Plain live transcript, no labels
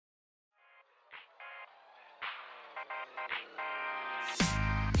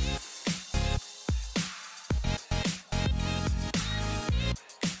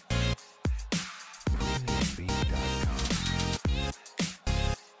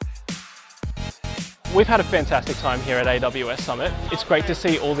We've had a fantastic time here at AWS Summit. It's great to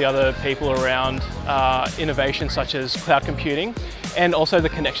see all the other people around innovation such as cloud computing and also the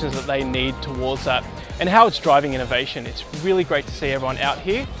connections that they need towards that and how it's driving innovation. It's really great to see everyone out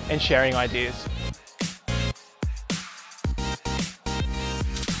here and sharing ideas.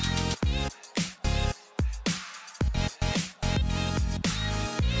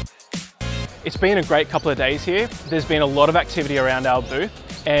 It's been a great couple of days here. There's been a lot of activity around our booth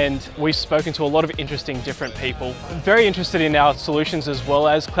and we've spoken to a lot of interesting different people. Very interested in our solutions as well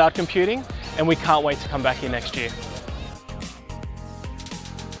as cloud computing, and we can't wait to come back here next year.